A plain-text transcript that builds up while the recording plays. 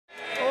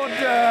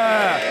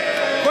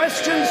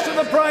Questions to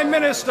the Prime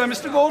Minister.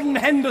 Mr Gordon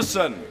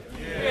Henderson.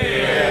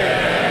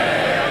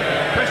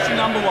 Question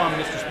number one,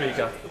 Mr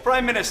Speaker. The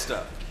Prime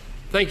Minister.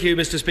 Thank you,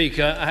 Mr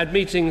Speaker. I had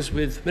meetings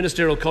with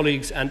ministerial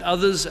colleagues and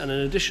others, and in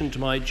addition to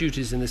my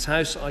duties in this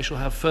House, I shall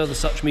have further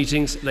such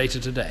meetings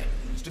later today.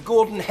 Mr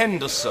Gordon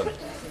Henderson.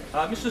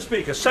 Mr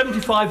Speaker,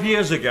 75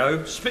 years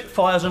ago,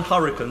 Spitfires and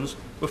Hurricanes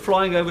were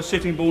flying over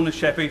Sittingbourne and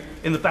Sheppey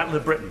in the Battle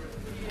of Britain,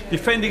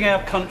 defending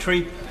our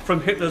country from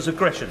Hitler's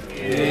aggression.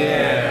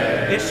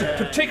 It's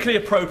particularly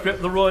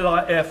appropriate the Royal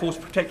Air Force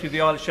protected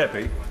the Isle of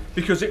Sheppey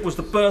because it was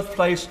the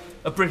birthplace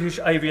of British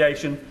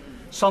aviation,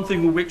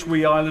 something with which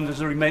we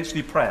islanders are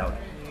immensely proud.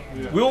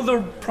 Will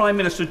the Prime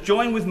Minister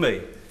join with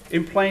me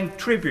in paying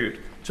tribute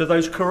to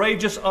those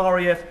courageous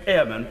RAF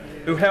airmen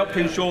who helped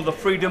ensure the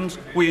freedoms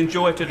we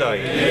enjoy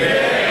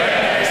today?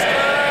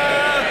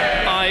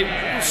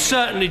 I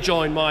certainly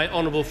join my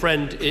honourable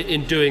friend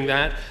in doing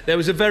that. There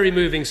was a very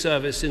moving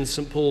service in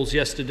St Paul's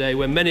yesterday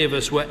where many of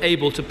us were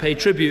able to pay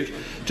tribute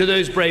to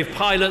those brave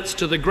pilots,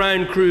 to the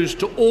ground crews,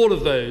 to all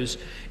of those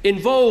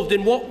involved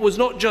in what was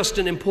not just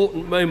an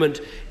important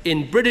moment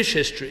in British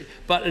history,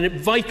 but a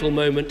vital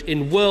moment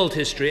in world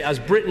history as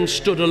Britain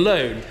stood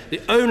alone,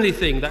 the only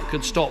thing that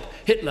could stop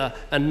Hitler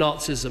and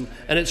Nazism.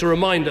 And it's a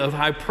reminder of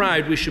how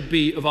proud we should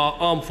be of our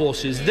armed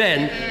forces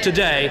then,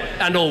 today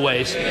and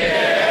always.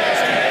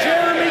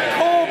 Jeremy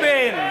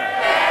Corbyn.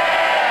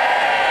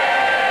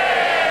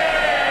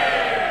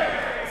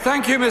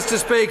 Thank you, Mr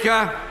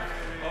Speaker.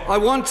 I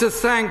want to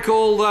thank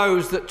all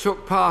those that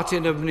took part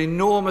in an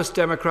enormous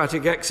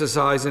democratic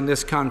exercise in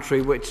this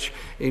country, which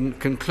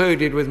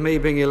concluded with me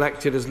being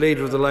elected as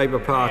leader of the Labour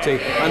Party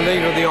and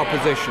leader of the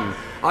opposition.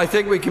 I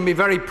think we can be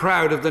very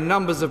proud of the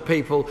numbers of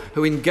people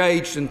who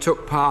engaged and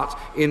took part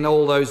in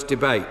all those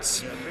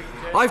debates.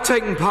 I've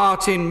taken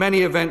part in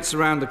many events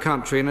around the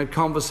country and had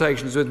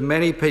conversations with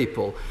many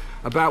people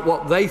about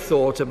what they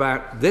thought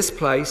about this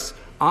place,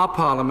 our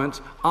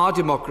Parliament, our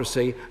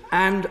democracy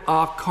and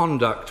our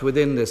conduct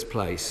within this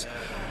place.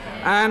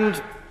 And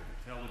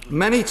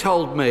many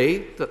told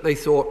me that they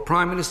thought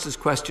Prime Minister's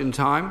question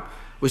time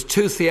was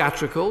too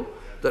theatrical,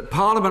 that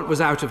Parliament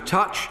was out of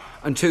touch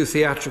and too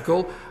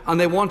theatrical, and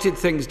they wanted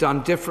things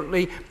done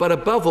differently, but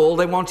above all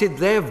they wanted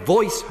their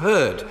voice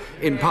heard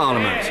in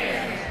Parliament.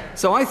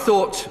 So I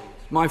thought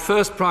my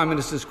first Prime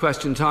Minister's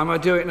question time,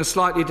 I'd do it in a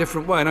slightly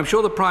different way. And I'm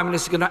sure the Prime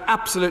Minister is going to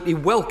absolutely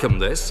welcome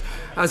this,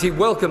 as he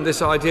welcomed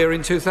this idea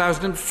in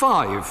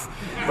 2005.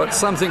 But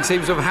something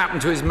seems to have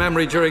happened to his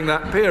memory during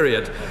that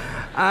period.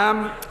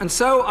 And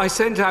so I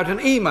sent out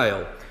an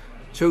email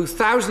to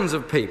thousands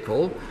of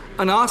people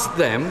and asked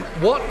them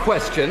what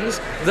questions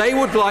they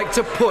would like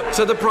to put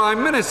to the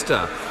Prime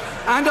Minister.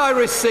 And I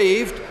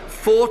received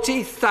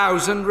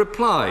 40,000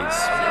 replies.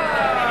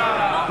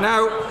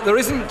 Now, there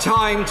isn't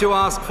time to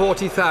ask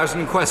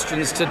 40,000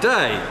 questions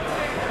today,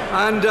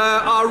 and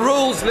our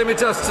rules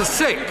limit us to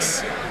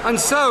 6. And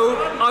so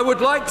I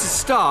would like to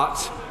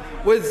start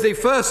with the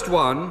first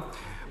one,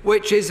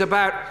 which is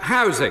about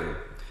housing.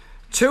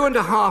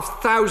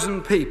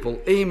 2,500 people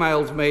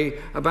emailed me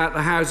about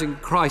the housing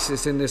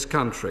crisis in this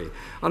country.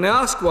 And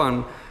I asked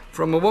one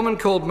from a woman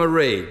called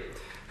Marie,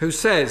 who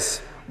says,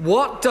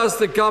 what does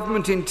the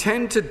government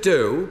intend to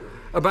do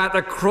about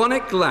the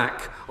chronic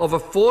lack of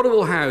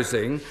affordable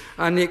housing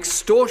and the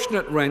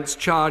extortionate rents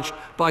charged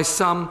by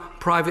some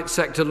private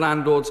sector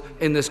landlords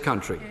in this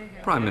country?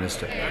 Prime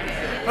Minister.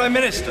 Prime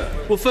Minister.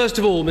 Well, first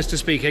of all, Mr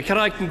Speaker, can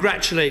I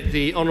congratulate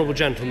the honourable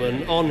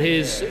gentleman on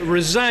his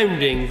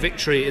resounding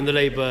victory in the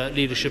Labour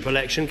leadership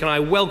election? Can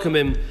I welcome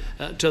him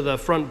to the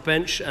front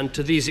bench and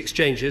to these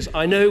exchanges?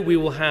 I know we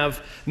will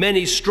have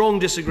many strong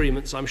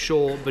disagreements, I'm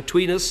sure,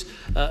 between us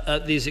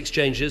at these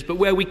exchanges, but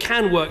where we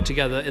can work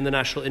together in the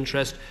national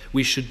interest,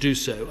 we should do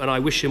so, and I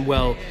wish him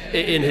well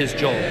in his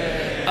job.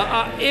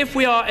 If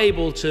we are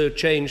able to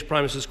change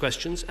Prime Minister's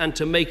questions and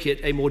to make it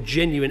a more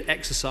genuine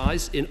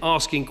exercise in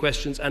asking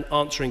questions and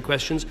answering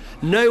questions,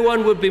 no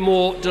one would be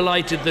more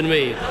delighted than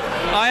me.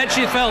 I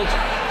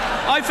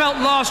felt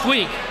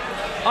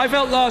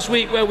last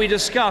week where we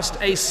discussed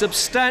a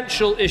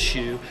substantial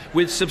issue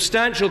with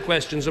substantial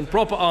questions and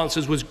proper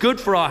answers was good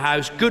for our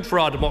House, good for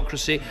our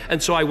democracy,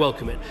 and so I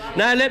welcome it.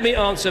 Now let me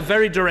answer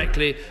very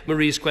directly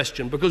Marie's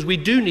question, because we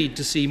do need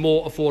to see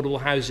more affordable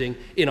housing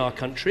in our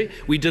country.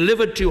 We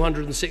delivered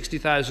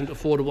 260,000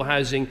 affordable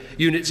housing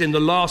units in the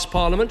last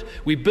Parliament.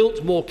 We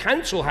built more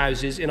council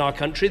houses in our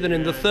country than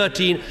in the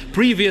 13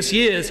 previous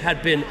years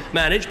had been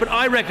managed, but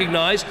I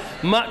recognise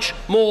much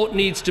more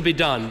needs to be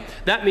done.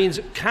 That means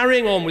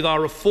carrying on with our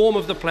reform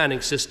of the planning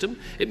system.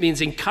 It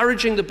means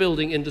encouraging the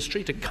building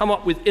industry to come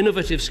up with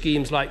innovative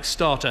schemes like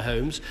starter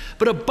homes.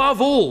 But above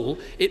all,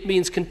 it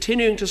means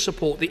continuing to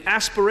support the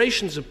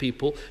aspirations of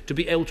people to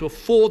be able to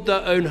afford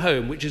their own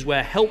home, which is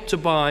where Help to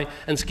Buy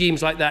and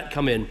schemes like that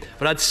come in.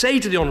 But I'd say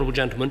to the honourable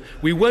gentleman,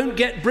 we won't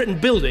get Britain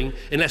building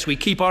unless we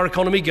keep our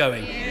economy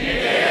going.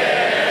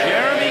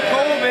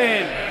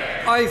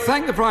 I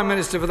thank the Prime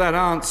Minister for that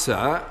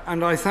answer,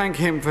 and I thank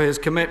him for his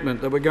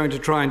commitment that we're going to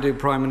try and do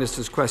Prime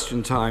Minister's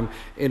question time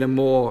in a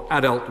more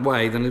adult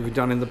way than we've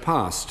done in the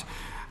past.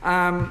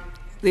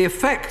 The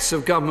effects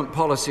of government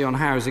policy on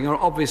housing are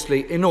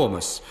obviously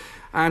enormous.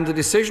 And the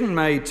decision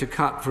made to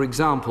cut, for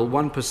example,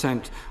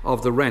 1%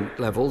 of the rent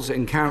levels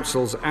in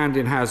councils and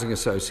in housing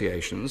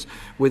associations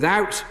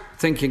without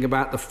thinking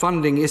about the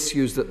funding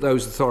issues that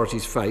those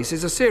authorities face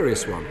is a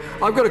serious one.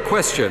 I've got a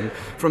question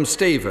from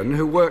Stephen,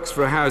 who works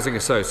for a housing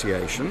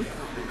association,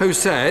 who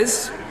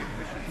says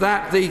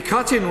that the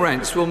cut in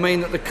rents will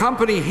mean that the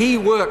company he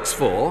works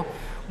for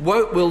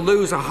will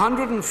lose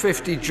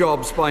 150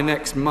 jobs by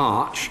next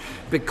March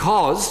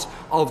because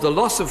of the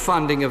loss of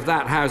funding of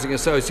that housing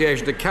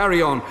association to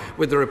carry on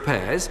with the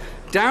repairs.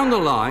 Down the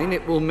line,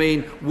 it will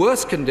mean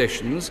worse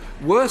conditions,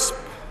 worse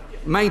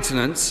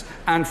maintenance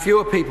and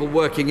fewer people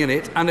working in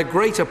it, and a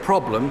greater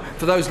problem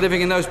for those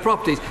living in those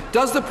properties.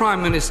 Does the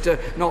Prime Minister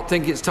not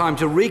think it's time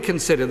to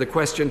reconsider the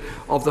question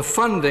of the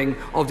funding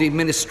of the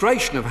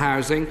administration of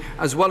housing,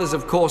 as well as,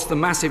 of course, the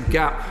massive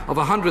gap of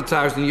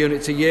 100,000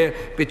 units a year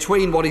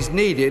between what is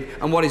needed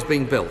and what is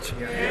being built?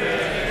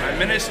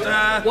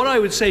 Minister. What I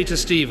would say to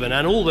Stephen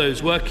and all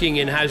those working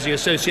in housing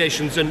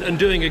associations and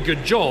doing a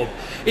good job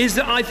is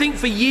that I think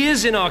for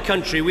years in our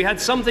country we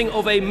had something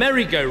of a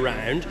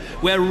merry-go-round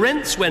where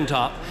rents went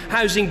up,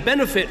 housing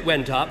benefit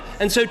went up,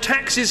 and so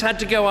taxes had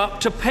to go up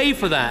to pay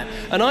for that.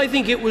 And I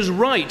think it was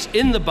right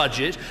in the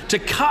budget to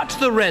cut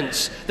the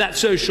rents that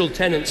social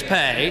tenants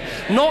pay,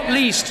 not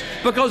least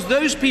because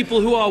those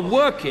people who are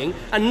working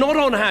and not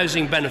on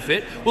housing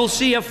benefit will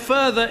see a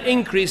further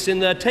increase in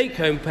their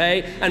take-home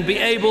pay and be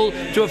able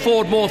to afford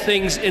more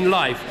things in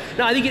life.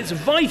 Now, I think it's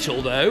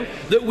vital, though,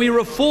 that we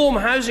reform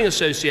housing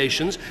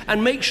associations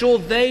and make sure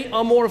they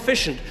are more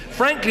efficient.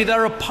 Frankly,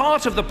 they're a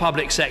part of the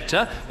public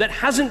sector that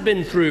hasn't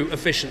been through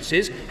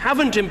efficiencies,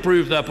 haven't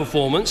improved their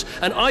performance,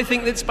 and I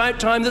think it's about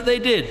time that they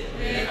did.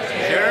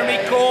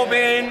 Jeremy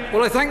Corbyn.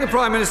 Well, I thank the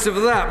Prime Minister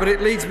for that, but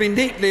it leads me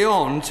neatly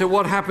on to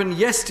what happened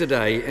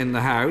yesterday in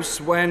the House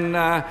when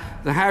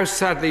the House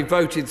sadly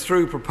voted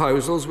through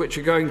proposals which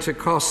are going to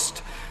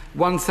cost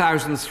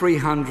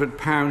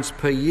 £1,300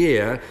 per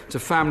year to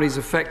families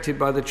affected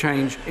by the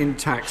change in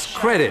tax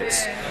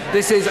credits.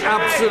 This is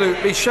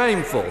absolutely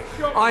shameful.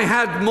 I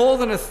had more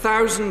than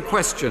 1,000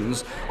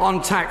 questions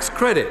on tax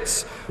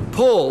credits.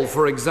 Paul,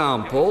 for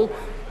example,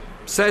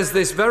 says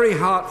this very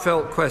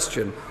heartfelt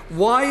question: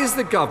 why is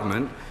the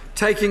government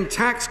taking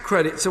tax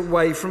credits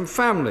away from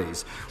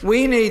families?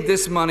 We need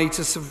this money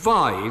to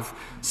survive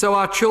so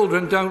our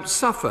children don't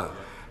suffer.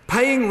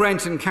 Paying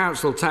rent and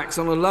council tax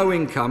on a low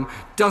income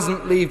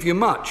doesn't leave you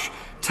much.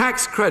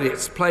 Tax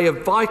credits play a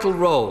vital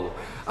role,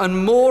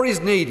 and more is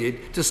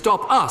needed to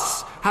stop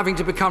us having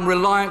to become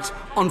reliant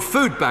on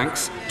food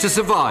banks to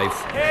survive.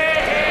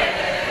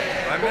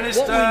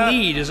 What we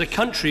need is a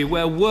country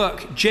where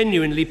work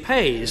genuinely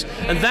pays,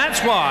 and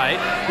that's why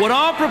what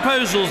our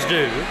proposals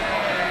do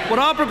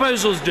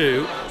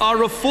are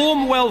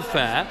reform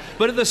welfare,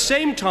 but at the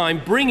same time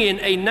bring in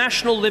a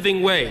national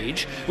living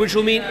wage, which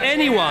will mean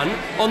anyone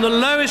on the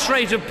lowest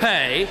rate of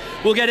pay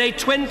will get a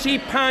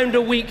 £20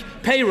 a week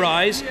pay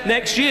rise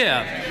next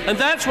year. And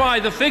that's why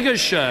the figures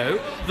show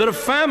that a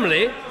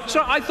family...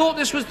 So I thought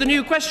this was the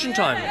new question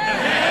time.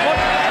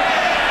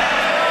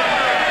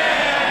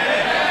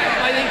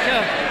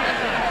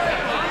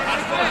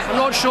 I'm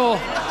not sure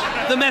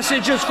the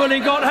message has fully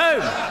got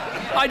home.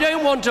 I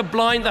don't want to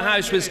blind the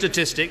House with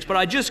statistics, but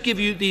I just give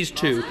you these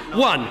two.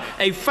 One,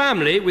 a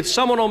family with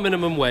someone on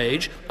minimum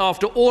wage,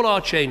 after all our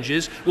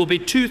changes, will be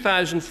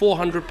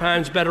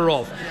 £2,400 better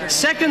off.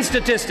 Second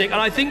statistic,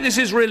 and I think this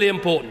is really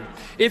important.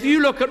 If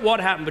you look at what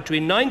happened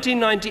between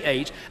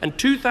 1998 and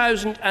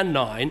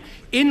 2009,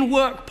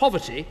 in-work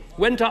poverty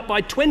went up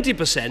by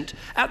 20%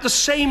 at the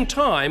same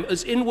time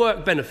as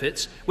in-work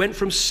benefits went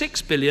from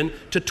 6 billion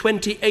to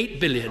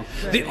 28 billion.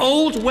 The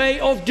old way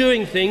of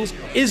doing things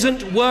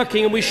isn't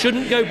working, and we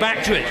shouldn't go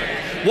back to it.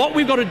 What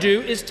we've got to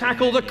do is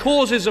tackle the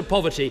causes of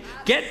poverty,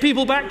 get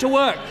people back to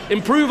work,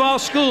 improve our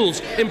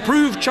schools,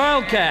 improve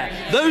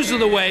childcare. Those are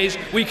the ways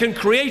we can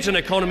create an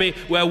economy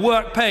where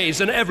work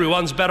pays and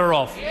everyone's better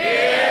off.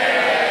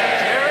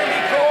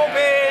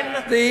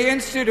 The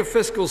Institute of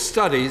Fiscal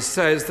Studies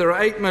says there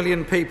are 8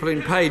 million people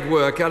in paid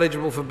work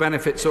eligible for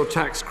benefits or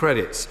tax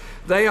credits.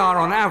 They are,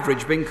 on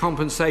average, being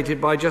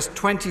compensated by just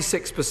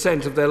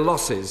 26% of their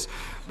losses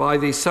by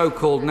the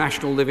so-called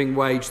national living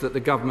wage that the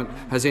government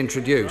has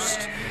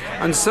introduced.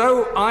 And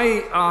so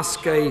I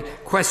ask a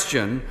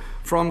question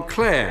from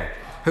Claire,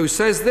 who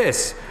says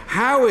this: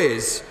 how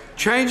is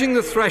changing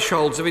the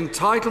thresholds of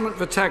entitlement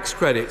for tax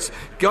credits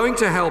going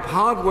to help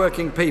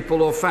hard-working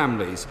people or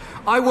families?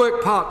 I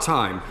work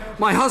part-time.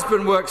 My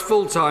husband works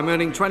full-time,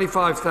 earning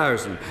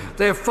 £25,000.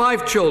 They have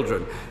 5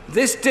 children.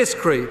 This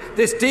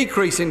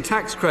decrease in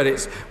tax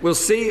credits will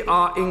see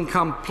our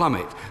income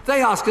plummet.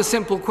 They ask a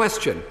simple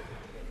question: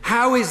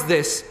 how is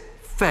this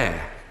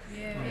fair?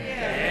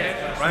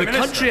 The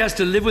country has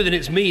to live within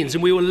its means,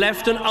 and we were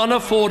left an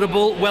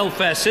unaffordable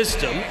welfare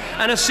system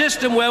and a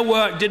system where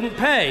work didn't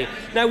pay.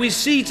 Now, we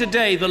see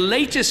today the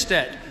latest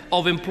set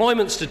of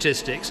employment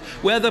statistics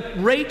where the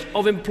rate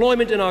of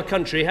employment in our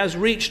country has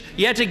reached,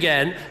 yet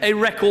again, a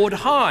record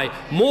high.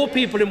 More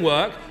people in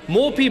work,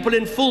 more people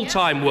in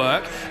full-time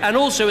work, and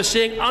also are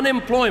seeing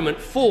unemployment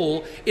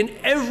fall in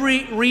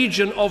every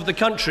region of the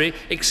country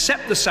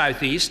except the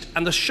southeast,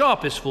 and the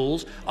sharpest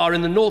falls are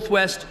in the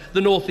northwest,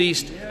 the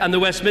northeast and the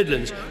West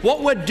Midlands.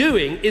 What we're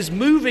doing is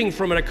moving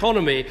from an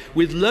economy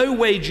with low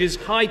wages,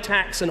 high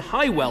tax and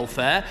high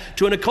welfare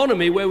to an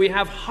economy where we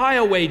have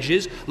higher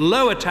wages,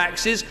 lower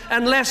taxes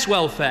and less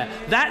welfare.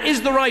 That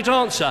is the right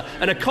answer.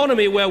 An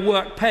economy where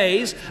work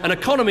pays, an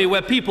economy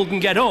where people can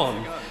get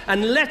on.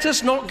 And let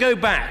us not go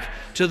back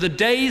to the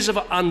days of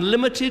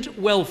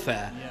unlimited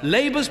welfare.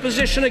 Labour's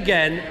position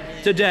again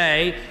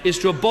today is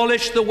to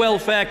abolish the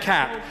welfare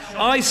cap.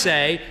 I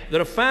say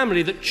that a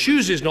family that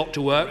chooses not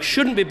to work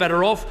shouldn't be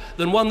better off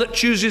than one that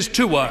chooses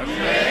to work.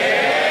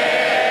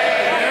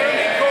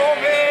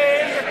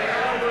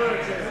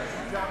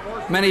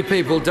 Many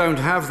people don't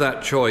have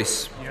that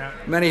choice.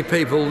 Many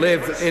people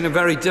live in a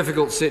very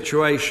difficult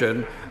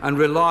situation and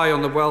rely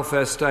on the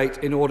welfare state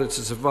in order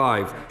to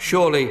survive.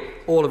 Surely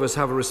all of us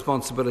have a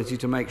responsibility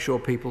to make sure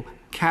people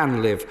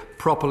can live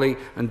properly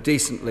and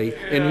decently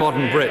in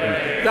modern Britain.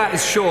 That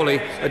is surely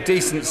a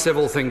decent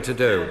civil thing to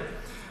do.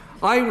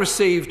 I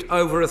received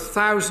over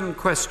 1,000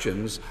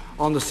 questions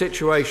on the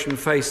situation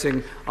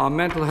facing our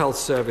mental health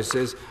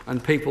services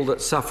and people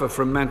that suffer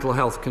from mental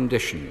health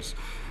conditions.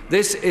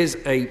 This is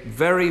a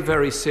very,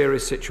 very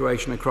serious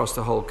situation across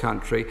the whole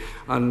country,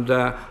 and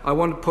I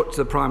want to put to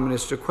the Prime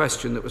Minister a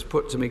question that was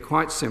put to me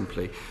quite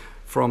simply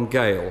from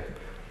Gail.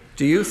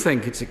 Do you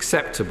think it's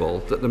acceptable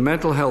that the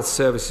mental health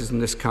services in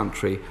this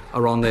country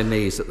are on their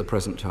knees at the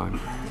present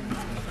time?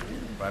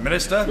 Prime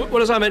Minister.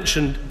 Well, as I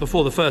mentioned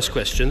before the first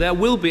question, there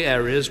will be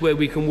areas where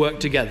we can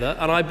work together,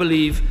 and I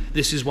believe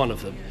this is one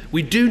of them.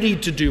 We do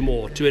need to do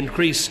more to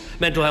increase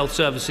mental health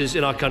services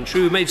in our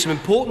country. We've made some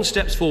important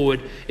steps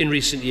forward in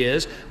recent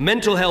years.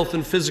 Mental health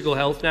and physical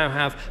health now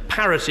have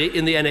parity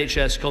in the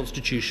NHS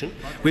constitution.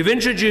 We've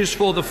introduced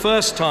for the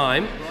first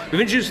time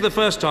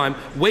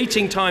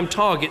waiting time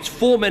targets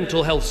for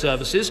mental health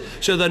services,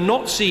 so they're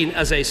not seen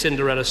as a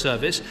Cinderella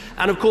service.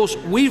 And of course,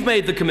 we've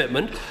made the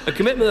commitment, a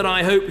commitment that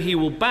I hope he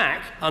will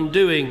back,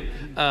 undoing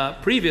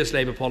previous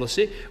Labour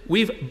policy.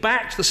 We've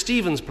backed the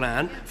Stevens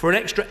plan for an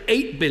extra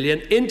 £8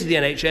 billion into the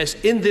NHS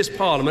in this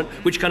Parliament,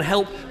 which can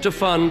help to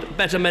fund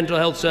better mental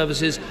health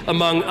services,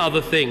 among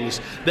other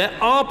things. There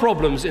are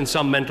problems in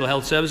some mental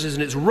health services,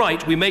 and it's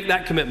right we make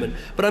that commitment.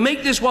 But I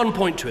make this one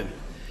point to him.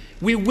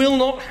 We will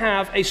not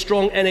have a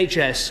strong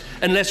NHS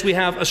unless we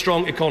have a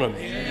strong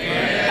economy.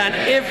 And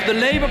if the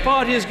Labour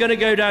Party is going to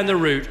go down the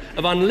route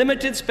of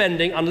unlimited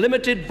spending,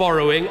 unlimited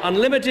borrowing,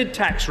 unlimited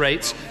tax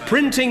rates,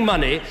 printing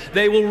money,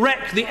 they will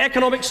wreck the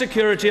economic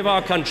security of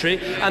our country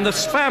and the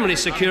family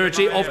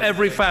security of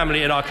every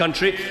family in our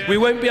country. We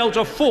won't be able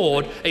to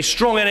afford a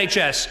strong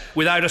NHS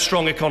without a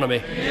strong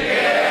economy.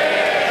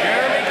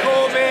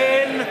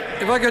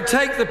 If I could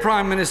take the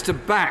Prime Minister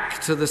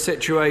back to the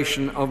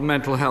situation of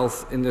mental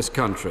health in this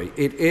country,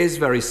 it is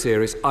very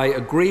serious. I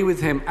agree with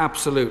him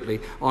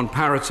absolutely on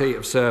parity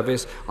of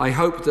service. I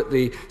hope that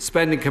the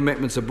spending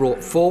commitments are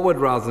brought forward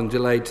rather than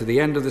delayed to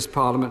the end of this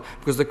Parliament,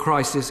 because the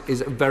crisis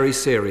is a very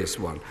serious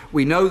one.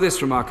 We know this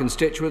from our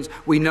constituents.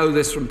 We know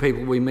this from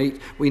people we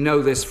meet. We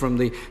know this from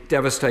the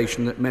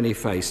devastation that many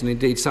face, and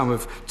indeed some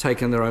have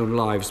taken their own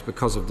lives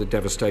because of the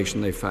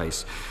devastation they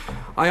face.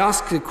 I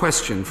asked a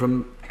question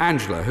from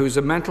Angela, who's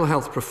a mental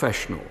health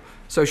professional,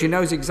 so she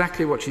knows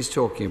exactly what she's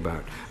talking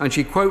about. And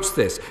she quotes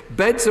this: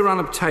 "Beds are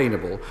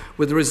unobtainable,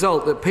 with the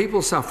result that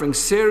people suffering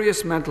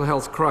serious mental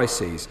health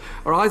crises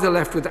are either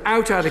left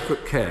without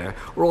adequate care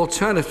or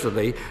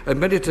alternatively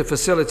admitted to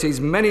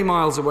facilities many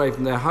miles away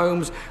from their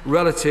homes,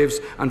 relatives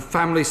and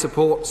family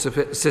support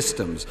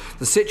systems.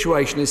 The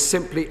situation is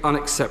simply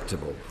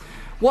unacceptable."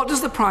 What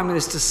does the Prime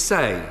Minister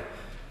say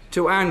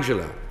to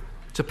Angela,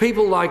 to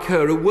people like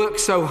her who work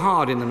so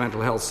hard in the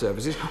mental health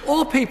services,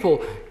 or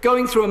people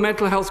going through a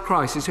mental health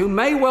crisis who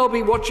may well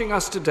be watching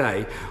us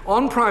today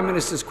on Prime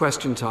Minister's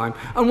Question Time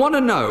and want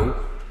to know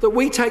that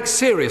we take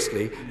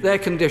seriously their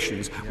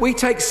conditions, we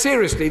take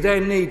seriously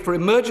their need for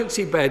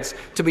emergency beds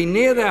to be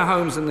near their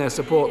homes and their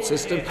support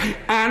system,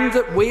 and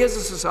that we as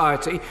a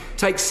society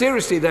take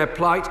seriously their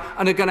plight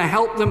and are going to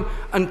help them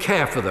and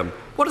care for them?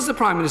 What does the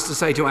Prime Minister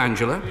say to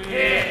Angela?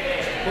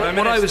 Well,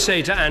 what I would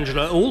say to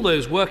Angela, all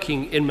those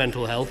working in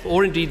mental health,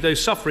 or indeed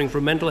those suffering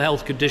from mental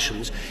health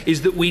conditions,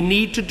 is that we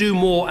need to do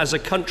more as a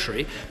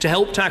country to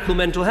help tackle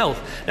mental health.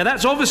 Now,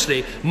 that's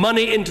obviously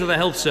money into the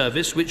health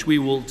service, which we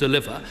will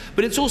deliver,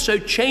 but it's also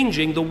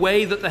changing the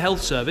way that the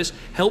health service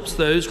helps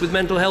those with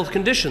mental health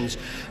conditions.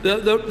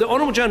 The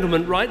Honourable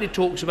Gentleman rightly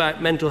talks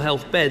about mental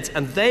health beds,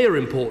 and they are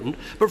important,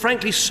 but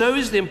frankly, so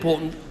is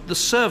the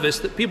service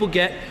that people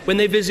get when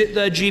they visit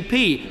their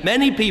GP.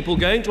 Many people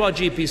going to our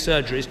GP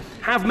surgeries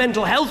have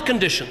mental health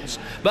conditions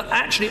but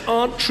actually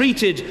aren't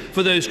treated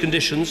for those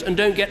conditions and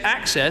don't get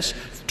access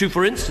to,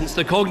 for instance,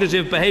 the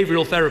cognitive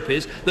behavioural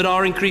therapies that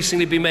are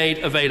increasingly being made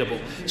available.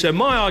 So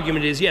my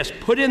argument is, yes,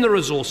 put in the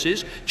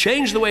resources,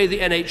 change the way the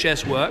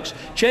NHS works,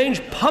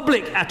 change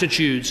public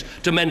attitudes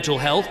to mental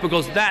health,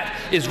 because that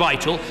is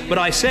vital. But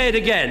I say it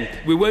again,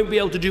 we won't be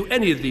able to do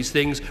any of these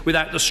things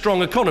without the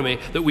strong economy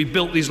that we've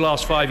built these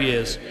last 5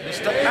 years.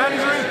 Mr.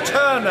 Andrew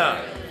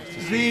Turner.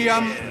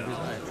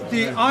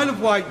 The Isle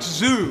of Wight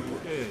Zoo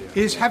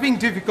is having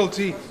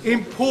difficulty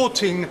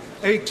importing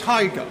a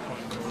tiger.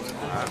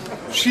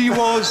 She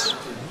was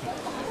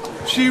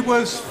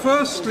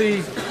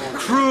firstly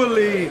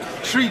cruelly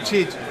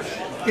treated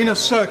in a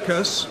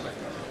circus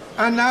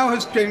and now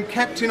has been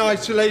kept in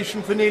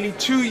isolation for nearly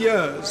 2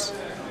 years,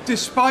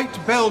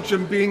 despite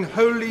Belgium being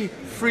wholly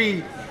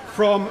free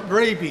from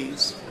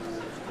rabies.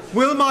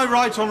 Will my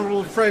right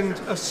honourable friend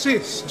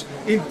assist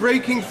in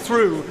breaking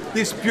through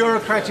this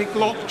bureaucratic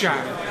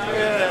logjam?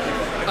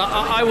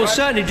 I will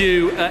certainly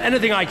do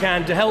anything I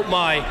can to help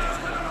my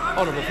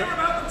honourable friend.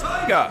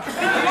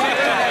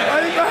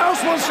 I think the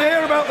House wants to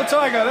hear about the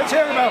tiger. Let's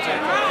hear about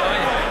it.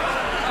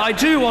 I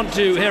do want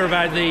to hear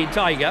about the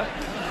tiger.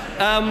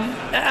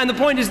 And the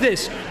point is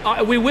this,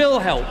 we will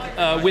help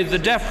with the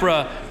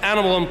DEFRA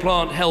Animal and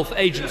Plant Health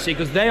Agency,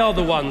 because they are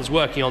the ones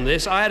working on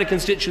this. I had a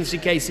constituency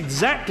case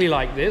exactly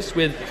like this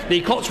with the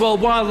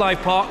Cotswold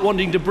Wildlife Park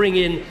wanting to bring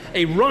in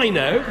a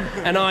rhino,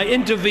 and I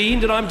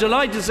intervened, and I'm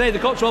delighted to say the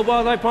Cotswold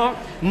Wildlife Park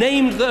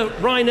named the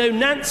rhino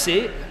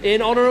Nancy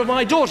in honour of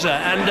my daughter.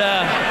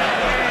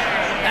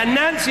 And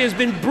Nancy has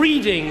been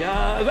breeding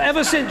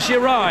ever since she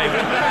arrived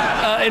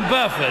in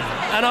Burford,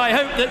 and I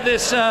hope that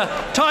this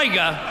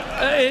tiger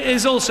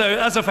is also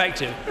as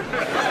effective.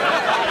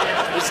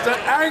 Mr.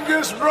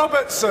 Angus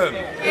Robertson.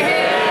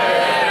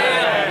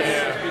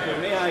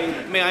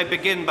 May I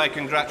begin by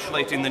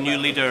congratulating the new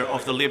leader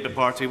of the Labour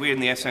Party. We in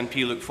the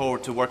SNP look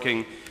forward to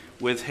working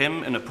with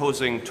him in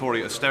opposing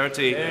Tory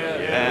austerity.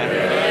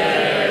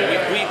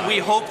 We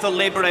hope the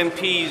Labour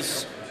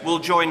MPs will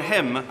join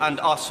him and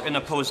us in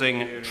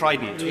opposing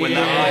Trident when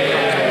that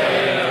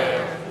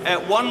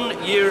happens.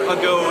 1 year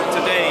ago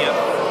today,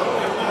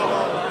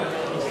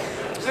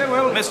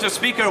 Mr.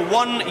 Speaker,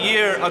 1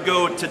 year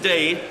ago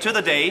today, to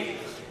the day,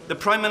 the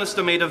Prime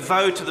Minister made a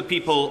vow to the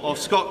people of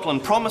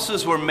Scotland.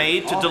 Promises were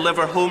made to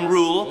deliver Home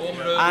Rule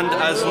and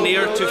as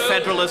near to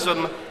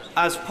federalism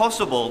as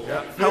possible.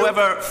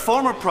 However,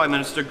 former Prime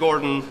Minister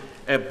Gordon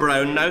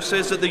Brown now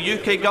says that the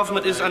UK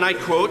government is, and I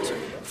quote,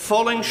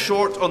 falling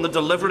short on the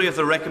delivery of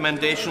the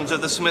recommendations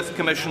of the Smith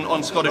Commission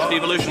on Scottish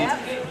devolution.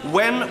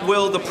 When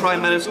will the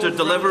Prime Minister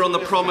deliver on the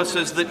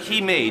promises that he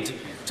made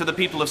to the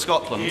people of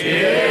Scotland?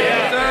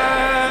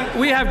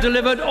 We have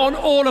delivered on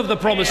all of the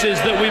promises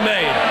that we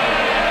made.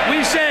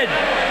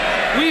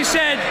 We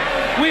said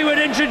we would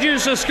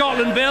introduce a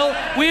Scotland Bill.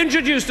 We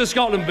introduced a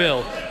Scotland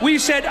Bill. We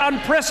said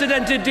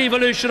unprecedented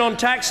devolution on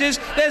taxes.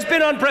 There's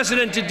been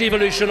unprecedented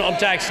devolution on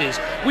taxes.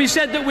 We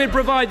said that we'd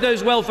provide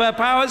those welfare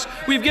powers.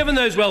 We've given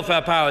those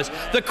welfare powers.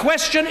 The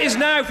question is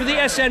now for the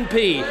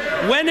SNP.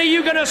 When are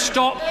you going to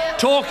stop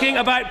talking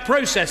about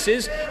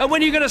processes, and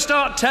when are you going to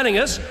start telling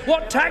us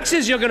what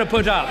taxes you're going to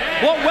put up,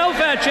 what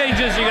welfare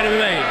changes are going to be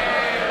made?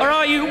 Or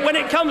are you, when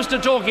it comes to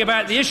talking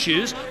about the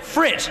issues,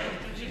 frit?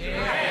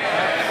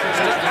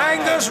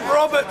 Angus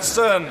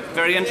Robertson.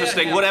 Very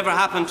interesting. Whatever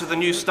happened to the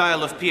new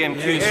style of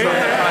PMQs from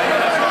the Prime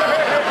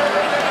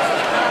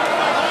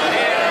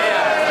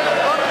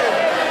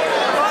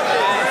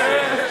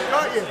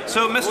Minister?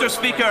 So, Mr.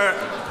 Speaker,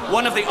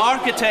 one of the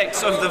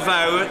architects of the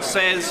vow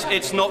says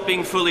it's not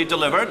being fully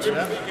delivered,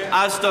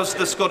 as does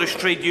the Scottish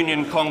Trade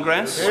Union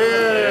Congress,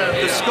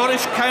 the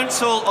Scottish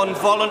Council on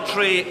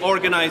Voluntary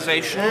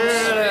Organisations,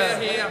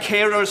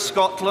 Carers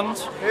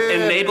Scotland,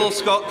 Enable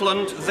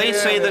Scotland. They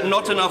say that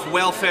not enough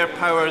welfare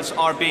powers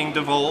are being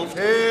devolved.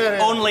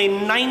 Only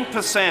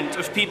 9%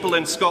 of people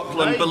in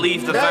Scotland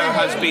believe the vow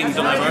has been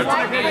delivered.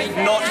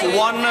 Not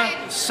one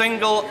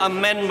single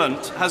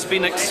amendment has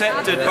been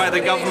accepted by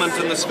the government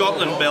in the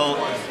Scotland Bill.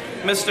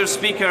 Mr.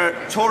 Speaker,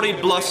 Tory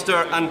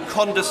bluster and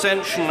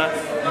condescension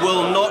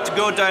will not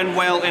go down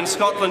well in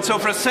Scotland. So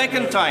for a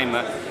second time,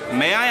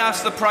 may I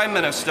ask the Prime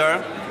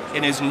Minister,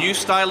 in his new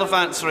style of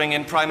answering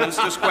in Prime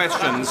Minister's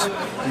questions,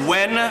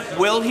 when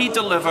will he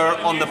deliver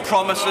on the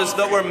promises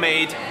that were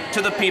made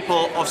to the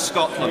people of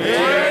Scotland?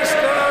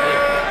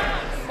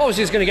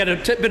 Obviously, it's going to get a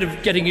bit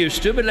of getting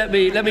used to, but let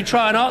me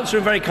try and answer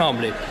him very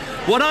calmly.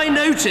 What I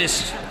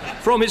noticed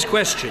from his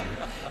question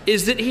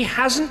is that he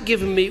hasn't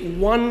given me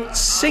one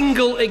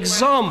single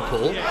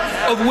example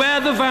of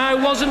where the vow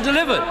wasn't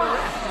delivered.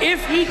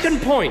 If he can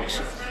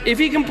point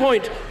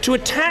to a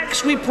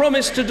tax we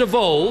promised to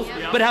devolve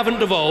but haven't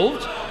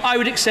devolved, I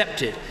would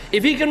accept it.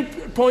 If he can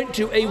point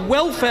to a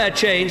welfare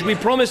change we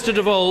promised to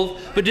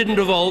devolve but didn't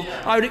devolve,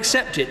 I would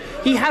accept it.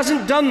 He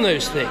hasn't done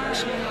those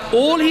things.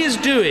 All he is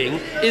doing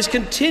is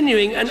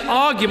continuing an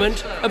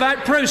argument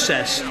about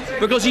process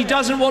because he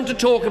doesn't want to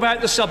talk about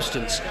the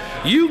substance.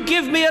 You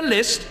give me a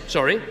list,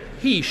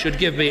 he should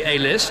give me a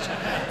list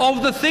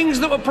of the things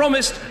that were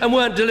promised and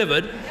weren't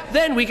delivered.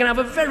 Then we can have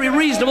a very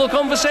reasonable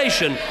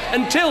conversation.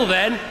 Until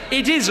then,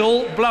 it is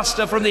all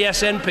bluster from the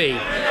SNP.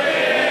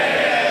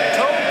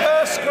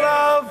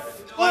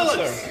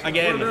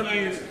 Again.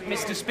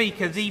 Mr.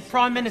 Speaker, the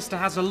Prime Minister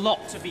has a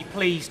lot to be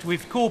pleased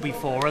with Corby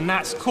for, and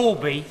that's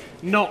Corby,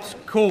 not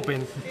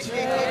Corbyn.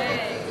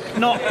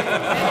 Not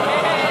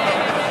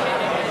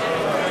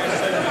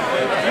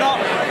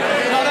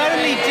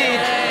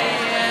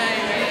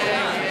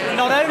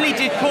only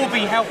did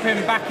Corby help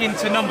him back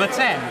into number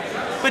 10,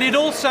 but it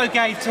also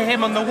gave to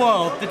him and the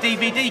world the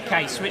DVD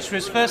case, which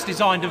was first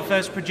designed and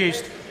first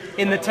produced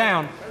in the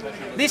town.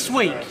 This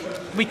week,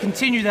 we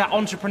continue that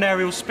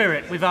entrepreneurial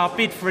spirit with our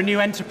bid for a new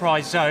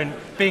enterprise zone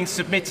being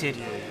submitted.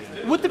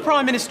 Would the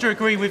Prime Minister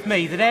agree with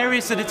me that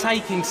areas that are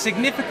taking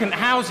significant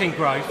housing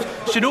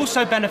growth should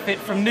also benefit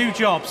from new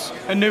jobs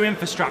and new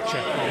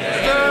infrastructure?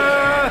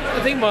 I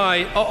think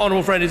my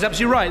honourable friend is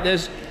absolutely right.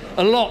 There's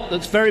a lot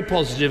that's very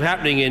positive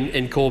happening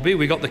in Corby.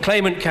 We've got the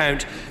claimant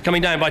count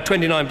coming down by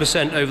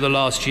 29% over the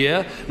last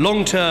year.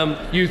 Long-term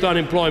youth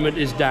unemployment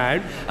is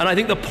down. And I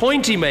think the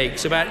point he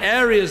makes about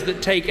areas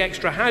that take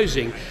extra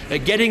housing,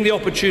 getting the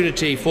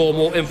opportunity for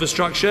more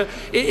infrastructure,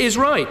 is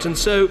right. And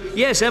so,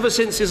 yes, ever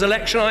since his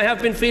election, I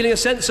have been feeling a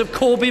sense of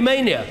Corby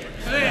mania.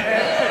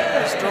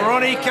 Mr.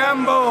 Ronnie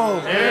Campbell.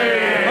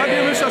 Thank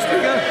you, Mr.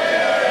 Speaker.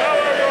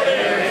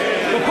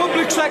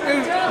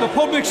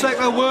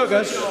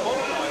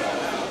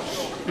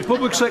 The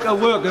public sector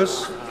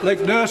workers, like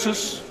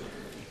nurses,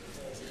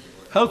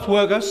 health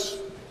workers,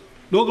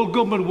 local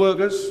government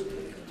workers,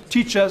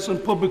 teachers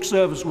and public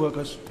service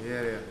workers,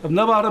 have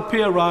never had a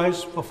pay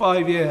rise for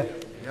 5 years.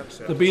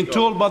 They're being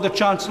told by the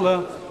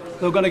Chancellor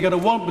they're going to get a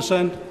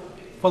 1%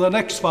 for the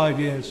next 5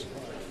 years.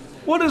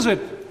 What is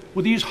it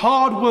with these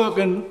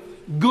hard-working,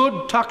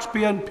 good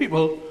tax-paying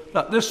people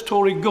that this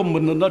Tory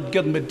government are not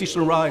getting a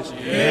decent rise?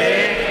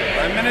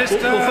 Prime Minister.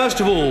 Well, first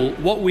of all,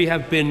 what we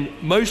have been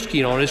most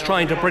keen on is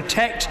trying to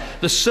protect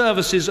the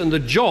services and the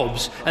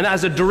jobs, and that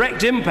has a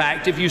direct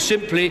impact if you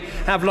simply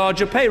have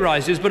larger pay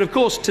rises. But of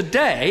course,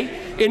 today,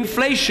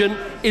 inflation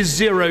is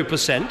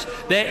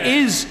 0%. There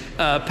is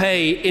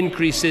pay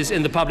increases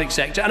in the public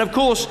sector. And of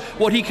course,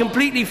 what he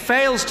completely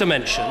fails to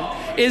mention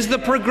is the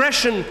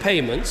progression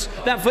payments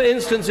that, for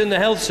instance, in the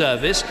health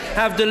service,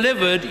 have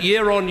delivered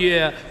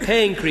year-on-year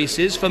pay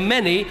increases for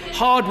many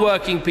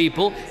hard-working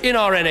people in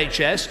our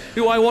NHS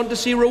who I want to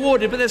see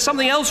rewarded. But there's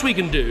something else we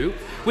can do,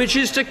 which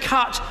is to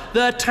cut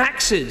their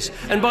taxes.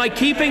 And by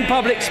keeping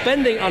public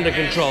spending under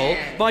control,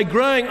 by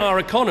growing our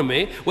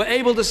economy, we're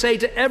able to say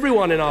to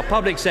everyone in our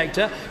public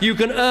sector, you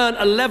can earn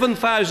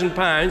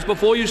 £11,000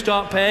 before you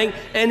start paying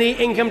any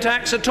income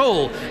tax at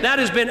all. That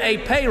has been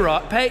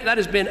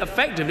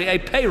effectively a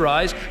pay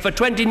rise for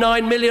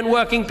 29 million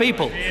working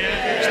people.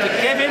 Mr.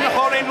 Kevin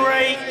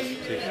Hollingray.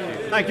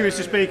 Thank you,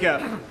 Mr.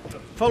 Speaker.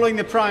 Following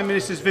the Prime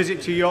Minister's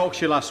visit to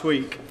Yorkshire last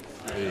week,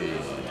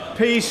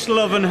 peace,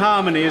 love and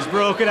harmony has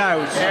broken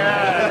out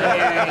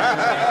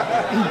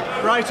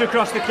right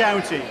across the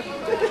county.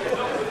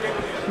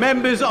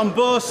 Members on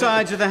both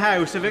sides of the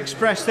House have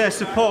expressed their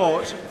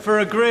support for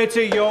a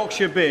Greater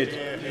Yorkshire bid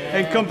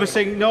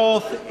encompassing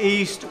North,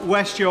 East,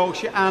 West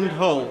Yorkshire and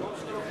Hull.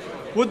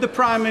 Would the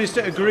Prime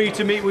Minister agree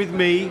to meet with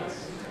me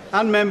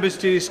and members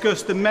to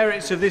discuss the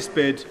merits of this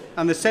bid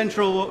and the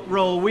central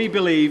role we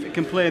believe it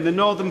can play in the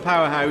Northern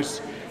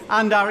Powerhouse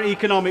and our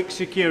economic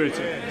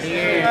security?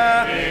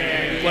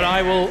 Well,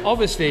 I will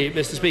obviously,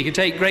 Mr. Speaker,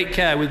 take great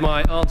care with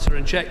my answer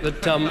and check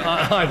that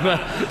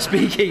I'm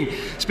speaking.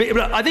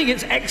 But I think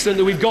it's excellent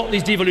that we've got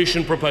these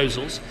devolution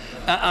proposals,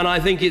 and I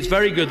think it's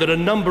very good that a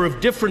number of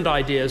different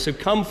ideas have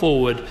come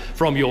forward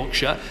from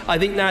Yorkshire. I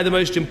think now the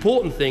most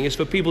important thing is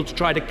for people to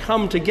try to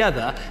come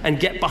together and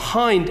get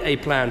behind a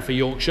plan for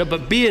Yorkshire,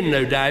 but be in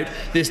no doubt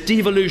this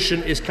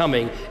devolution is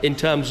coming in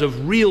terms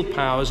of real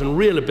powers and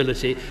real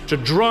ability to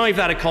drive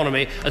that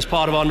economy as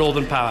part of our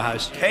Northern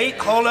Powerhouse. Kate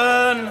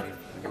Holland.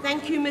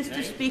 Thank you,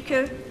 Mr.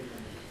 Speaker.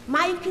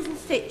 My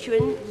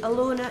constituent,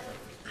 Alona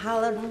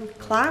Halloran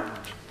Clark,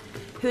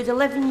 who is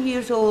 11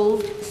 years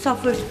old,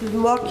 suffers with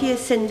Morquia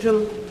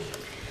syndrome.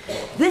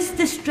 This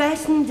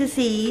distressing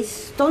disease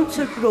stunts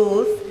her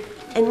growth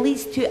and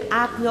leads to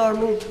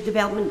abnormal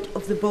development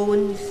of the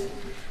bones.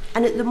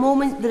 And at the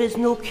moment, there is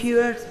no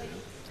cure.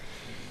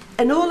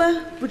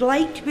 Enola would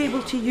like to be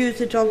able to use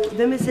the drug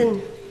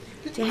Vimizin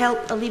to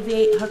help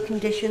alleviate her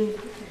condition.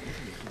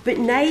 But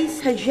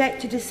NICE has yet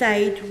to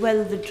decide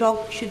whether the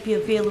drug should be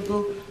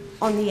available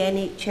on the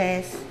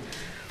NHS.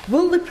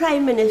 Will the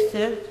Prime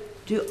Minister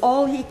do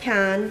all he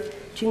can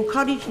to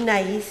encourage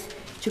NICE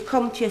to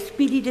come to a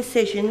speedy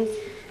decision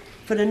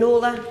for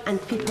Enola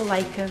and people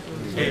like her.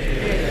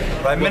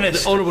 Prime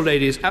Minister. The Honourable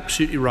Lady is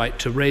absolutely right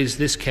to raise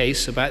this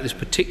case about this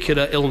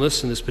particular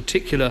illness and this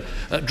particular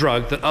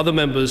drug that other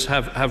members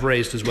have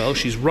raised as well.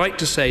 She's right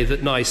to say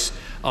that NICE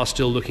are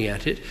still looking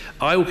at it.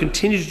 I will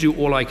continue to do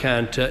all I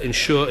can to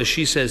ensure, as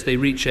she says, they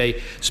reach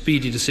a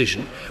speedy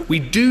decision. We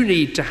do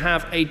need to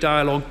have a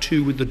dialogue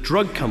too with the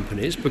drug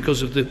companies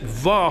because of the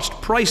vast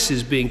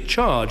prices being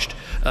charged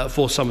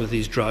for some of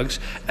these drugs,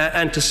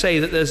 and to say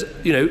that there's,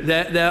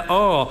 there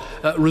are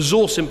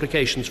resource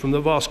implications from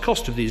the vast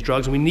cost of these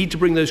drugs, and we need to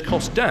bring those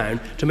costs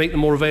down to make them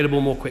more available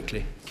more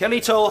quickly.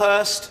 Kelly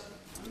Tolhurst.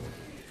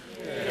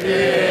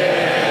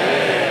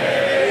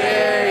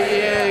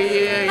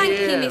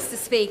 Mr.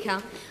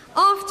 Speaker.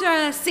 After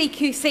a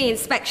CQC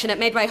inspection at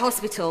Medway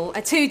Hospital,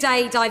 a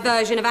 2-day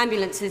diversion of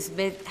ambulances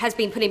has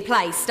been put in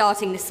place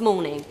starting this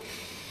morning.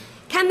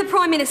 Can the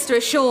Prime Minister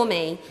assure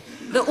me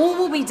that all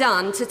will be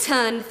done to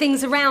turn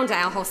things around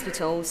at our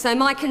hospital so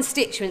my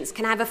constituents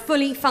can have a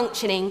fully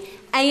functioning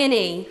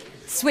A&E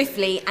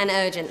swiftly and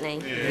urgently?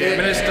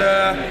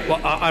 Minister. Well,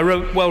 I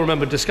well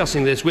remember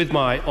discussing this with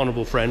my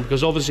honourable friend,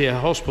 because obviously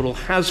our hospital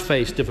has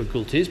faced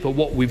difficulties, but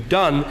what we've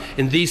done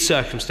in these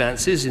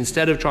circumstances,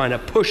 instead of trying to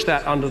push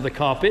that under the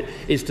carpet,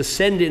 is to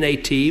send in a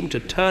team to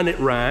turn it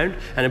round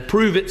and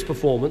improve its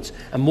performance,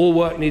 and more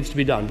work needs to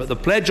be done. But the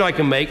pledge I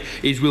can make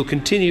is we'll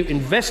continue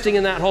investing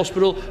in that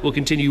hospital, we'll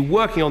continue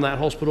working on that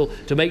hospital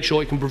to make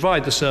sure it can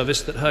provide the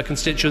service that her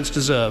constituents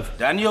deserve.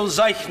 Daniel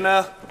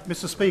Zeichner.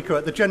 Mr. Speaker,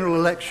 at the general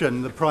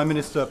election, the Prime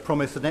Minister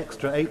promised an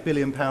extra £8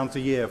 billion a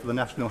year for the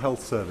National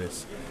Health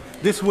Service.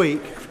 This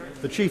week,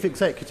 the Chief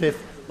Executive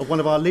of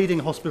one of our leading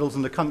hospitals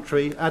in the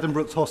country,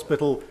 Addenbrooke's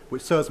Hospital,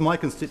 which serves my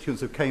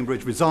constituents of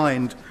Cambridge,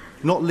 resigned,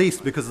 not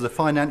least because of the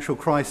financial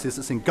crisis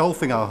that's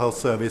engulfing our health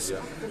service,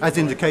 as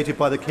indicated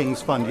by the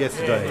King's Fund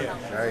yesterday.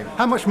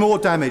 How much more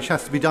damage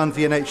has to be done to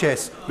the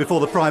NHS before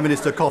the Prime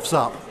Minister coughs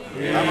up?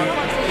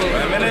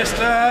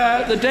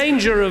 Minister. The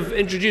danger of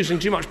introducing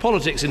too much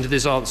politics into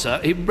this answer,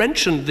 he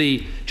mentioned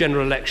the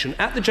general election.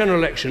 At the general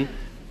election,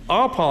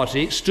 our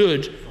party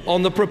stood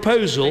on the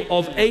proposal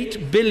of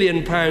 £8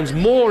 billion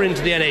more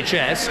into the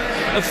NHS,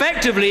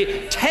 effectively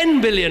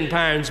 £10 billion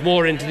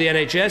more into the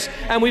NHS,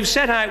 and we've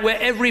set out where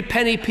every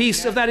penny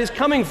piece of that is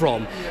coming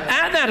from.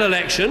 At that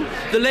election,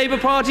 the Labour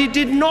Party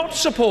did not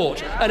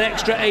support an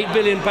extra £8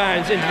 billion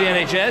into the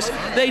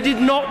NHS. They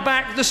did not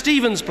back the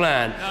Stevens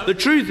plan. The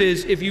truth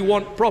is, if you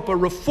want proper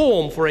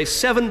reform for a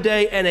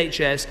 7-day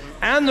NHS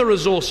and the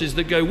resources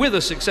that go with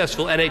a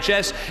successful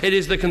NHS, it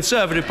is the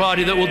Conservative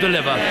Party that will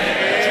deliver.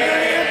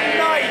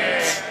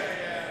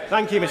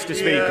 Thank you, Mr.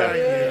 Speaker.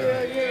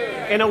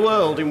 In a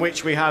world in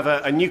which we have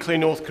a nuclear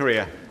North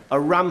Korea, a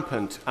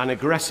rampant and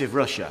aggressive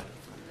Russia,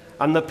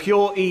 and the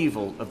pure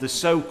evil of the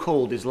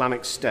so-called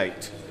Islamic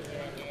State,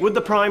 would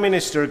the Prime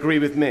Minister agree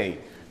with me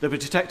that to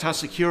protect our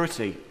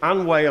security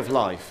and way of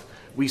life,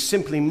 we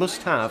simply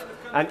must have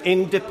an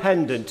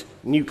independent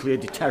nuclear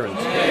deterrent?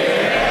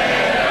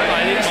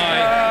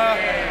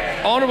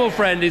 Honourable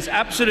friend is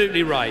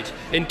absolutely right.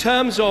 In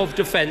terms of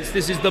defence,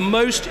 this is the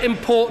most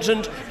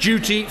important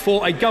duty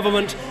for a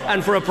government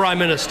and for a Prime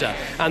Minister.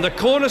 And the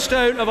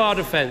cornerstone of our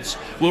defence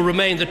will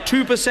remain the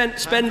 2%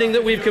 spending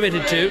that we've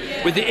committed to,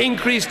 with the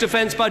increased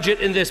defence budget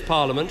in this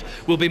Parliament,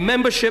 will be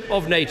membership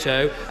of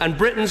NATO and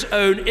Britain's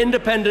own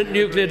independent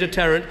nuclear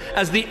deterrent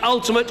as the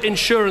ultimate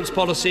insurance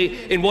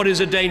policy in what is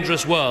a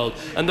dangerous world.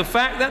 And the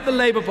fact that the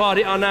Labour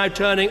Party are now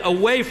turning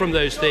away from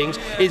those things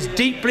is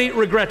deeply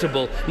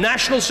regrettable.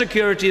 National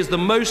security is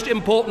the most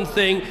important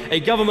thing a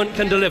government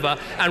can deliver,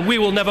 and we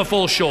will never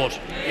fall short.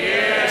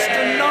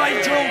 Mr.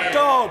 Nigel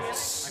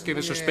Dodds. Thank you,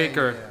 Mr.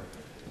 Speaker.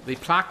 The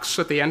plaques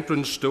at the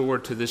entrance door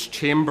to this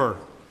chamber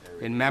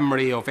in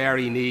memory of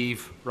Erin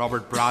Eve,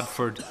 Robert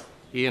Bradford,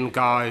 Ian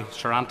Gow,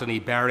 Sir Anthony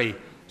Berry,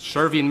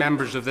 serving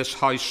members of this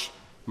House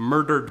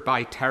murdered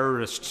by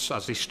terrorists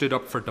as they stood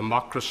up for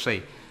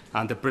democracy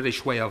and the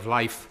British way of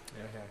life.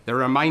 They're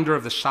a reminder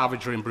of the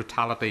savagery and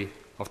brutality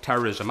of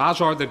terrorism,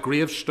 as are the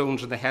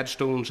gravestones and the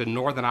headstones in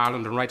Northern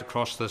Ireland and right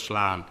across this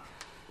land.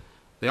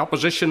 The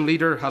opposition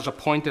leader has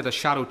appointed a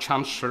shadow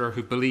chancellor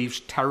who believes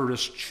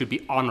terrorists should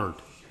be honoured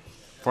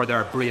for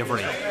their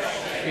bravery.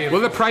 Will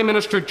the Prime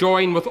Minister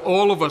join with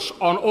all of us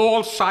on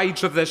all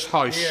sides of this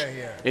House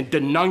in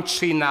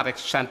denouncing that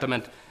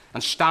sentiment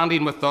and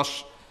standing with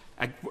us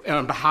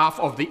on behalf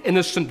of the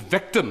innocent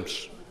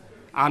victims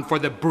and for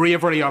the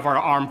bravery of our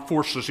armed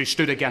forces who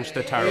stood against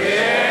the terrorists?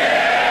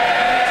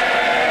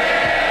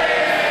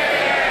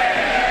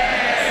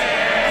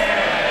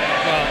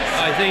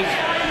 I think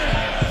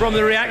from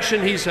the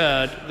reaction he's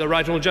heard, the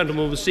right honourable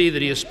gentleman will see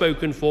that he has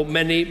spoken for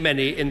many,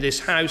 many in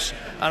this House,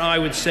 and I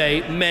would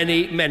say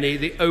many, many,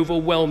 the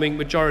overwhelming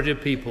majority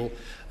of people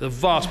the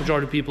vast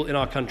majority of people in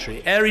our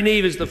country. Erin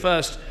Eve is the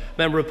first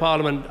Member of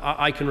Parliament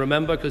I can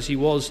remember, because he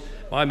was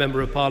my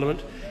Member of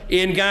Parliament.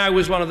 Ian Gow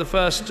was one of the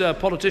first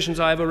politicians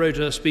I ever wrote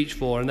a speech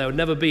for, and there had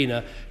never been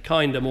a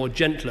kinder, more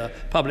gentler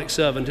public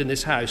servant in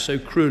this House, so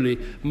cruelly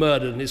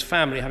murdered and his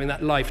family having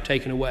that life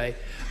taken away.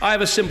 I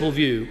have a simple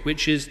view,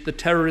 which is the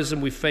terrorism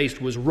we faced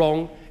was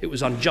wrong, it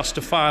was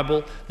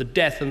unjustifiable, the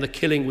death and the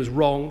killing was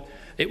wrong,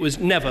 it was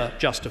never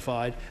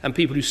justified, and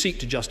people who seek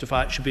to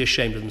justify it should be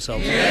ashamed of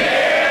themselves.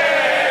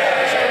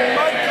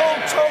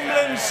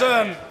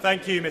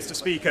 Thank you, Mr.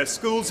 Speaker.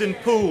 Schools in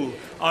Poole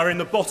are in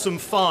the bottom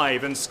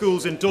 5 and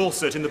schools in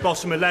Dorset in the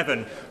bottom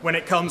 11 when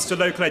it comes to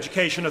local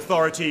education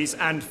authorities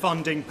and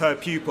funding per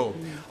pupil.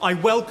 I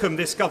welcome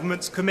this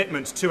government's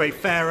commitment to a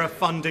fairer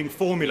funding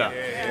formula.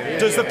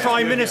 Does the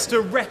Prime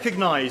Minister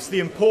recognise the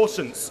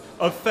importance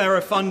of fairer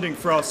funding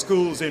for our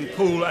schools in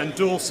Poole and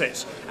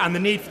Dorset and the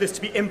need for this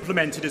to be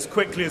implemented as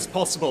quickly as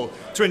possible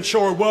to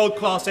ensure a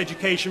world-class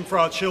education for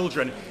our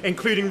children,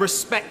 including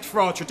respect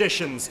for our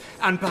traditions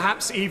and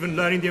perhaps even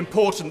learning the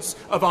importance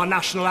of our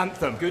national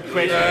anthem? Good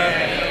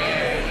question.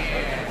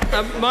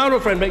 My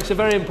honourable friend makes a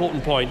very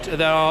important point.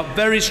 There are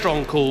very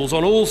strong calls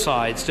on all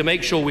sides to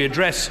make sure we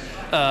address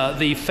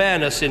the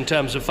fairness in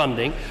terms of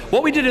funding.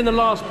 What we did in the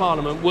last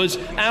Parliament was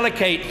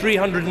allocate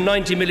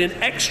 390 million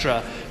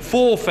extra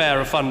for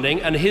fairer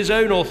funding, and his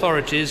own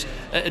authorities,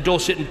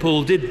 Dorset and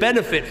Poole, did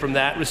benefit from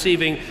that,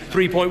 receiving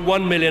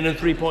 3.1 million and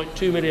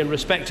 3.2 million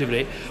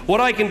respectively. What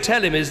I can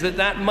tell him is that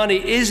that money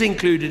is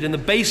included in the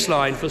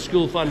baseline for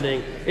school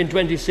funding in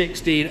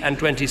 2016 and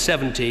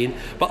 2017,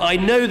 but I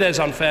know there's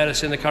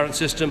unfairness in the current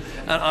system,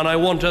 and I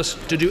want us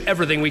to do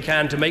everything we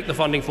can to make the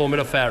funding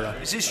formula fairer.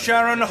 Mrs.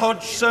 Sharon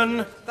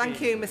Hodgson.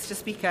 Thank you, Mr.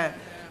 Speaker.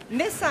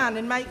 Nissan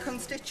in my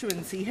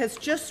constituency has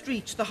just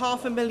reached the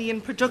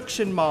 £500,000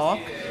 production mark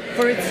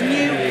for its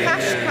new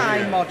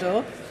Qashqai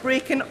model,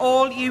 breaking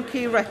all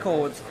UK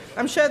records.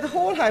 I'm sure the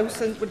whole House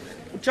would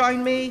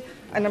join me,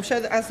 and I'm sure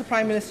that as the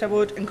Prime Minister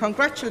would, in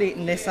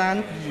congratulating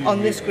Nissan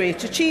on this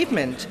great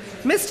achievement.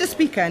 Mr.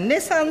 Speaker,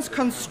 Nissan's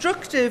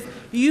constructive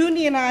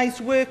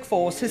unionised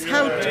workforce has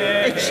helped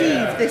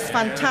achieve this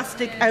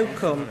fantastic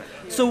outcome.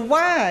 So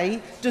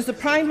why does the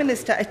Prime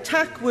Minister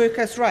attack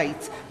workers'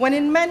 rights when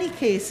in many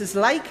cases,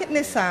 like at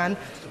Nissan,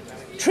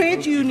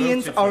 trade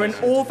unions are an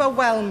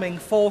overwhelming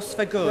force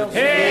for good? Well,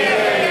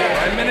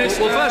 first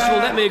of all,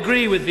 let me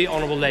agree with the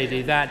Honourable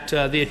Lady that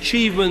the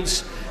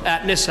achievements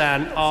at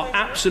Nissan are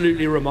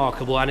absolutely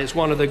remarkable, and it's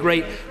one of the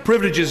great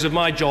privileges of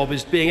my job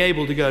is being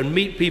able to go and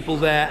meet people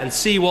there and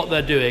see what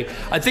they're doing.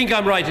 I think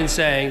I'm right in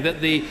saying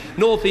that the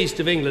northeast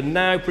of England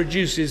now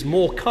produces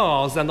more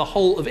cars than the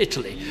whole of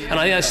Italy, and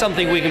I think that's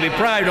something we can be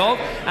proud of.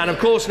 And of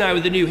course now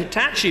with the new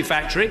Hitachi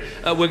factory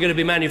we're going to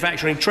be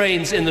manufacturing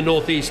trains in the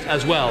northeast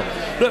as well.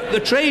 Look, the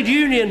trade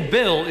union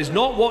bill is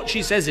not what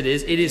she says it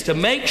is to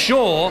make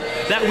sure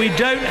that we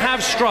don't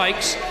have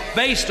strikes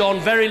based on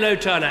very low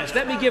turnouts.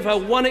 Let me give her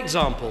one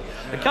example.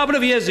 A couple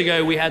of years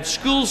ago we had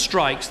school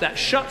strikes that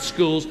shut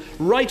schools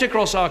right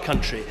across our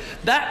country.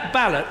 That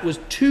ballot was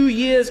 2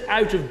 years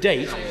out of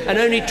date and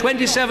only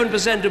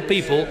 27% of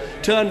people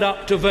turned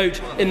up to vote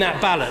in that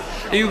ballot.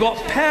 You've got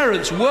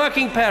parents,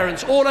 working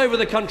parents all over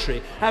the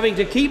country having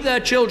to keep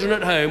their children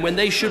at home when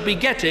they should be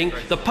getting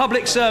the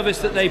public service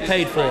that they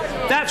paid for.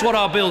 That's what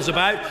our bill's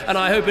about, and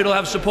I hope it'll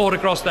have support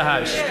across the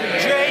House.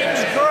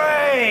 James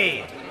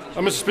Gray.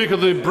 Mr. Speaker,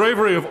 the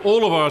bravery of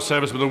all of our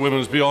servicemen and women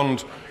is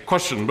beyond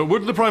question, but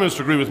would the Prime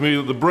Minister agree with me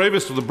that the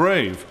bravest of the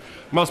brave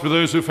must be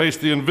those who faced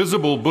the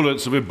invisible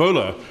bullets of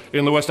Ebola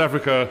in the West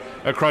Africa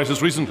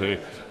crisis recently?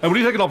 And would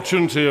he take an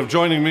opportunity of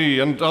joining me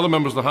and other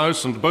members of the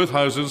House and both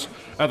Houses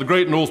at the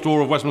Great North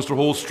Door of Westminster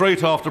Hall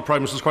straight after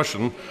Prime Minister's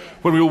question,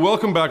 when we will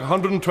welcome back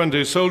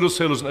 120 soldiers,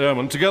 sailors and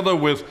airmen, together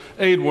with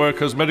aid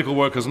workers, medical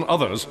workers and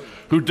others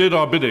who did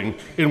our bidding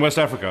in West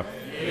Africa?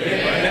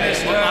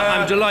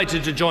 I'm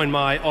delighted to join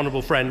my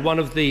honourable friend. One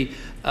of the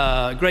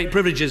great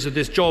privileges of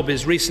this job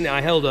is recently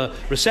I held a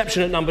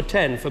reception at Number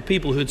 10 for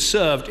people who had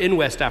served in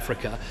West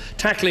Africa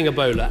tackling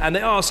Ebola, and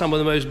they are some of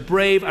the most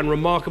brave and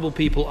remarkable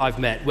people I've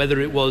met,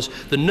 whether it was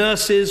the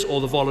nurses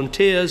or the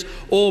volunteers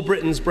or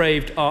Britain's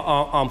brave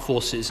armed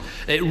forces.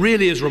 It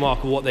really is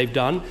remarkable what they've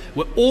done.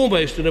 We're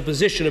almost in a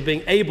position of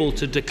being able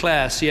to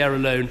declare Sierra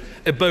Leone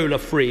Ebola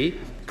free.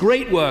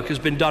 Great work has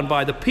been done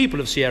by the people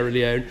of Sierra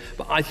Leone,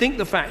 but I think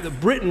the fact that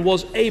Britain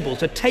was able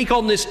to take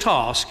on this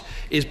task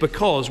is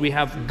because we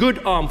have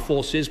good armed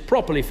forces,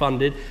 properly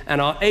funded, and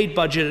our aid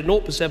budget at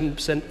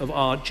 0.7% of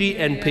our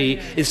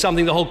GNP is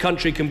something the whole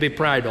country can be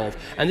proud of.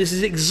 And this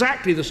is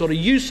exactly the sort of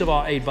use of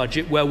our aid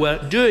budget where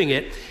we're doing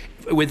it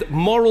with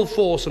moral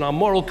force and our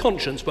moral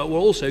conscience, but we're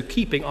also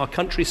keeping our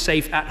country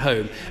safe at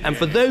home. And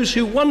for those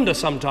who wonder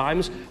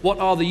sometimes what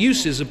are the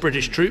uses of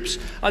British troops,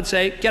 I'd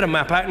say get a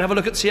map out and have a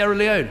look at Sierra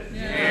Leone.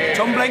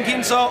 Tom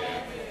Blenkinsop.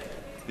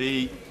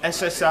 The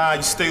SSI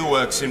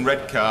steelworks in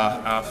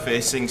Redcar are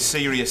facing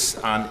serious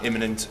and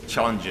imminent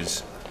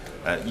challenges.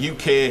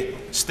 UK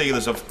steel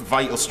is of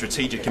vital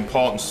strategic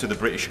importance to the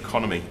British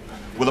economy.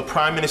 Will the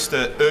Prime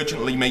Minister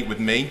urgently meet with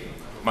me,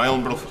 my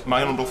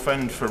honourable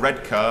friend for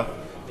Redcar,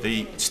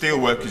 the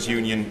Steelworkers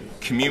Union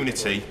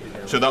community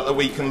so that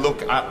we can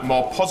look at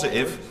more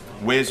positive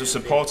ways of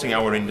supporting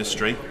our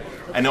industry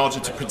in order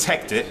to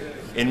protect it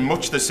in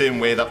much the same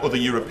way that other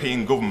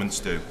European governments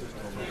do.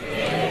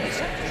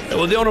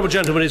 Well, the honourable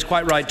gentleman is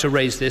quite right to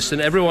raise this,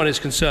 and everyone is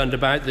concerned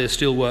about the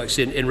steelworks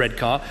in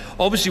Redcar.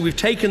 Obviously, we've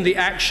taken the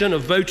action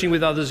of voting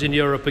with others in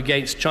Europe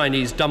against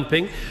Chinese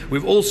dumping.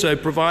 We've also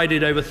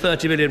provided over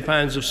 £30 million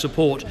of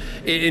support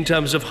in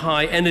terms of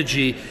high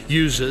energy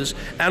users,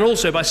 and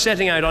also by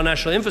setting out our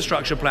national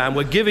infrastructure plan,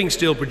 we're giving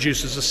steel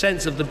producers a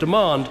sense of the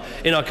demand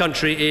in our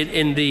country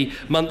in the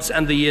months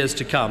and the years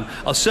to come.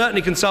 I'll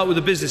certainly consult with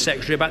the Business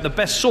Secretary about the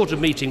best sort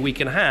of meeting we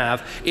can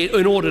have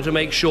in order to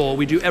make sure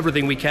we do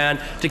everything we can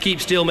to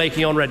keep steel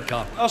making on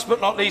Redcar. Last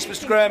but not least,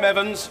 Mr. Graham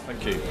Evans.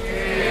 Thank you.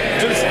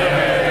 Does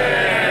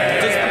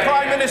the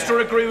Prime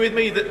Minister agree with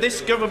me that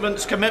this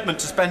government's commitment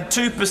to spend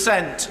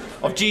 2%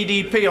 of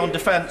GDP on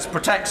defence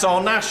protects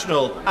our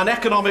national and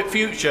economic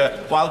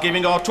future while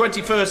giving our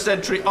 21st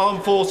century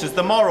armed forces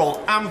the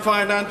moral and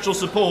financial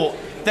support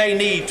they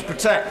need to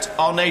protect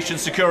our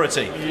nation's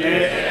security?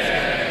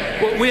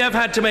 Well, we have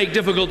had to make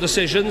difficult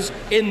decisions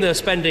in the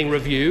spending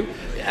review,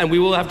 and we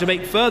will have to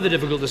make further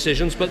difficult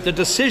decisions, but the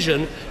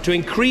decision to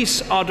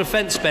increase our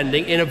defence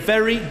spending in a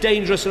very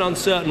dangerous and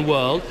uncertain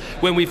world,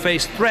 when we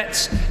face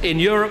threats in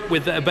Europe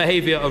with the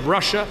behaviour of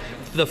Russia,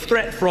 the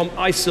threat from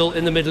ISIL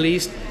in the Middle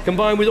East,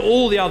 combined with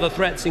all the other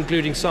threats,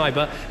 including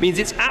cyber, means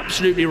it's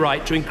absolutely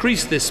right to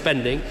increase this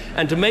spending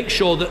and to make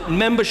sure that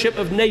membership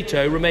of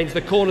NATO remains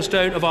the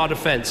cornerstone of our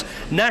defence.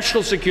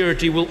 National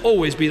security will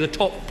always be the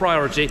top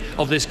priority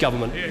of this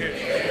government.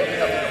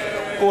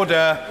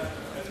 Order.